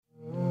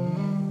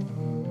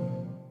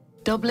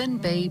Dublin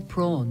Bay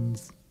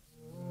prawns.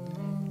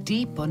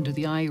 Deep under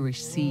the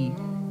Irish Sea,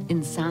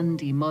 in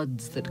sandy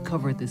muds that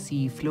cover the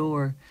sea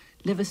floor,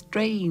 live a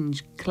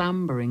strange,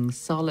 clambering,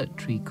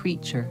 solitary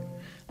creature,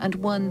 and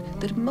one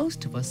that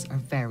most of us are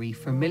very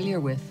familiar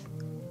with.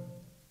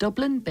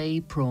 Dublin Bay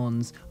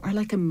prawns are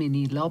like a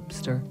mini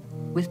lobster,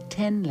 with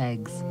 10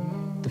 legs.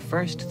 The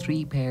first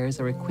 3 pairs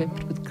are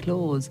equipped with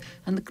claws,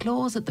 and the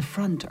claws at the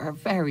front are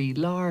very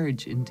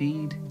large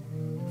indeed.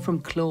 From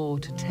claw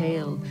to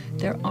tail,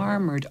 their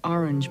armoured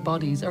orange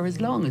bodies are as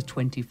long as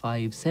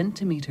 25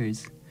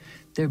 centimetres.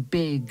 Their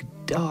big,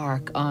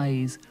 dark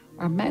eyes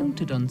are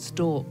mounted on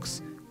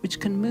stalks,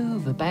 which can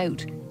move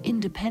about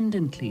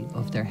independently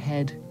of their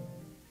head.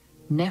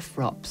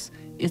 Nephrops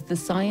is the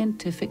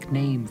scientific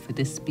name for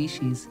this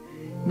species,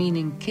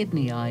 meaning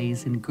kidney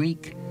eyes in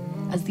Greek,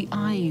 as the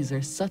eyes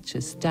are such a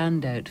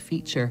standout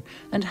feature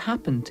and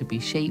happen to be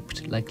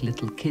shaped like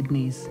little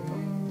kidneys.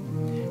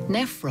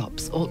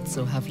 Nephrops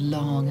also have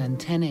long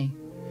antennae.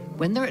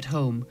 When they're at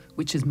home,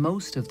 which is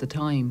most of the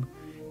time,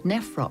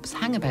 nephrops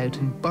hang about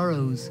in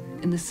burrows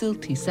in the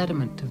silty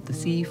sediment of the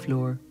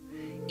seafloor.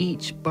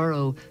 Each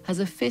burrow has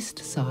a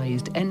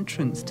fist-sized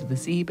entrance to the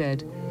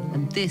seabed,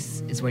 and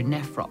this is where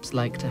nephrops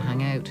like to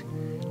hang out,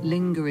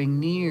 lingering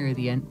near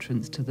the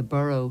entrance to the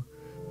burrow,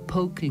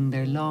 poking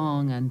their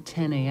long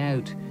antennae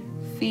out,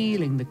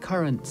 feeling the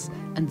currents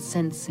and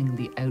sensing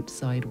the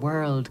outside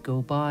world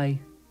go by.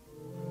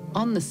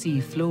 On the sea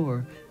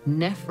floor,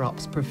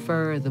 nephrops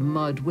prefer the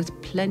mud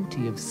with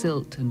plenty of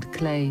silt and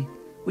clay,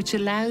 which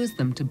allows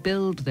them to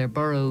build their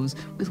burrows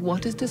with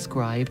what is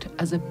described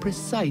as a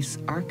precise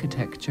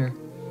architecture.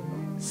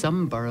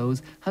 Some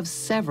burrows have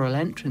several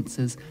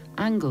entrances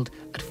angled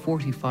at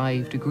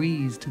 45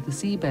 degrees to the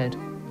seabed.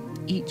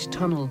 Each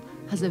tunnel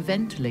has a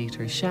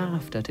ventilator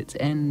shaft at its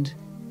end.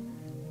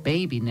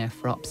 Baby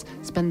nephrops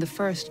spend the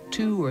first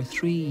 2 or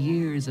 3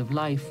 years of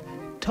life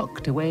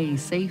tucked away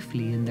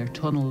safely in their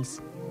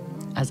tunnels.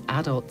 As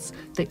adults,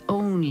 they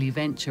only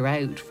venture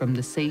out from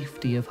the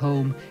safety of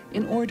home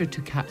in order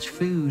to catch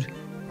food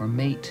or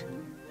mate.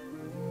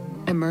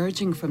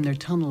 Emerging from their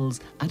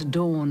tunnels at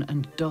dawn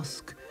and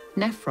dusk,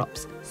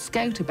 nephrops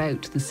scout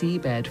about the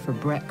seabed for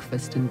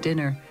breakfast and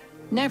dinner,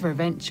 never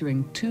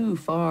venturing too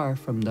far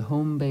from the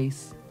home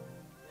base.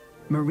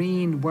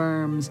 Marine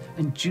worms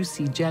and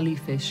juicy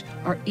jellyfish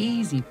are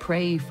easy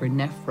prey for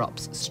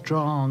nephrops'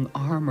 strong,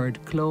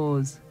 armoured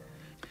claws.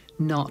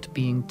 Not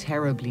being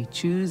terribly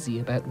choosy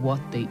about what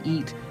they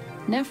eat,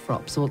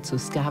 nephrops also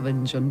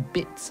scavenge on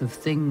bits of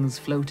things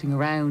floating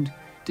around,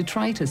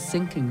 detritus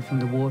sinking from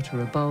the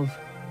water above.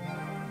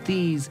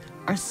 These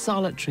are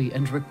solitary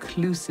and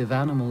reclusive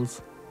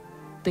animals.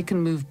 They can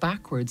move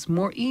backwards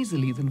more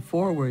easily than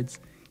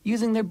forwards,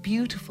 using their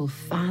beautiful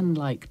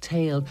fan-like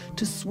tail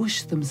to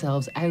swoosh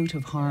themselves out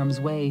of harm's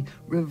way,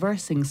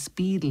 reversing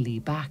speedily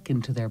back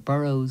into their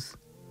burrows.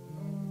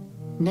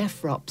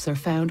 Nephrops are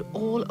found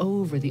all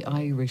over the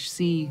Irish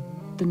Sea,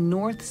 the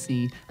North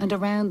Sea, and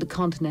around the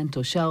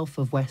continental shelf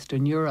of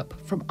Western Europe,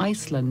 from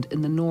Iceland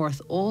in the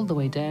north all the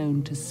way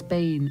down to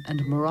Spain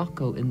and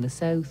Morocco in the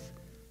south.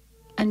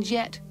 And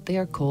yet they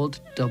are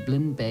called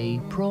Dublin Bay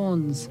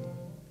prawns.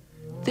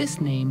 This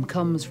name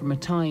comes from a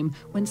time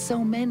when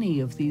so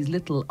many of these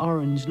little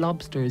orange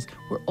lobsters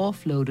were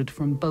offloaded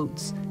from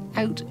boats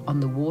out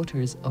on the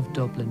waters of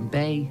Dublin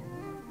Bay.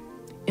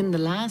 In the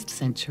last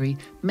century,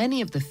 many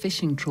of the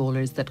fishing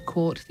trawlers that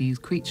caught these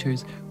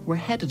creatures were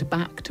headed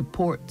back to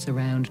ports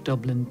around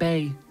Dublin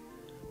Bay.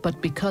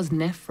 But because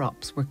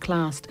nephrops were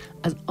classed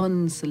as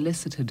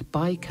unsolicited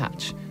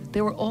bycatch,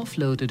 they were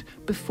offloaded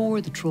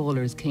before the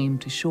trawlers came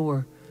to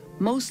shore,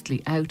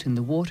 mostly out in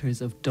the waters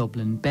of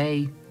Dublin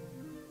Bay.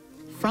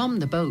 From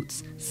the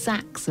boats,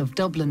 sacks of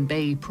Dublin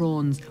Bay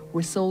prawns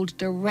were sold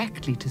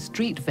directly to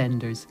street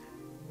vendors,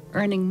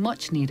 earning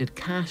much-needed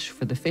cash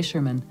for the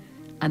fishermen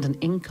and an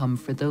income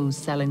for those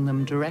selling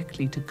them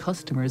directly to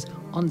customers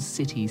on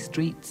city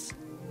streets.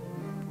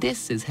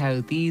 This is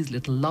how these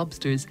little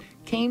lobsters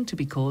came to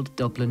be called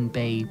Dublin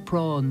Bay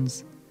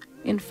prawns.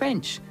 In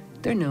French,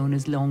 they're known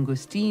as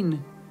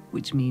langoustine,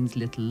 which means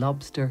little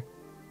lobster.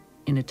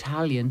 In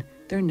Italian,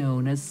 they're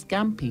known as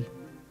scampi.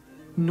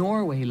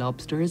 Norway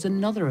lobster is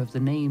another of the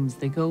names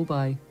they go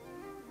by.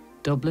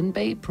 Dublin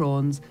Bay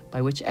prawns,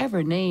 by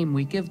whichever name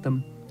we give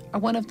them, are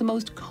one of the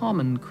most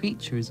common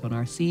creatures on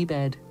our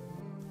seabed.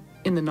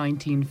 In the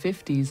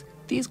 1950s,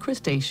 these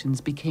crustaceans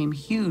became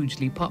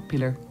hugely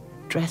popular,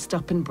 dressed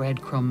up in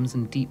breadcrumbs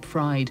and deep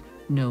fried,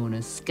 known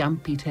as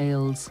scampi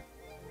tails.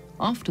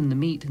 Often the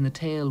meat in the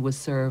tail was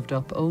served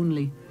up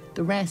only,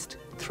 the rest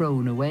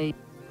thrown away.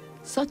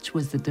 Such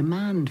was the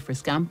demand for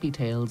scampi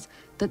tails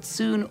that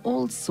soon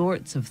all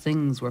sorts of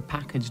things were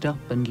packaged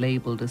up and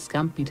labelled as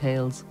scampi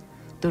tails,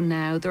 though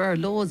now there are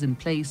laws in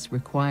place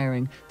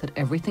requiring that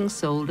everything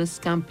sold as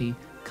scampi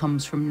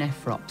comes from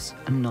nephrops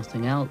and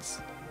nothing else.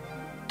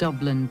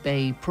 Dublin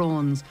Bay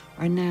prawns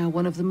are now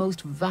one of the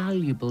most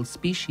valuable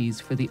species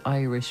for the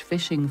Irish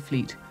fishing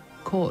fleet,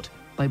 caught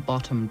by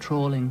bottom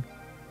trawling.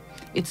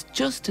 It's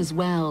just as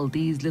well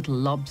these little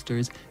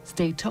lobsters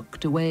stay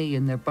tucked away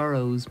in their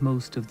burrows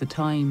most of the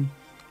time,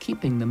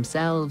 keeping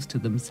themselves to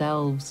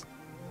themselves.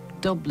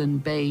 Dublin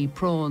Bay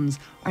prawns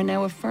are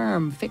now a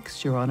firm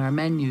fixture on our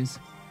menus,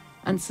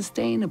 and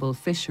sustainable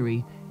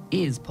fishery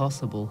is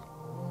possible.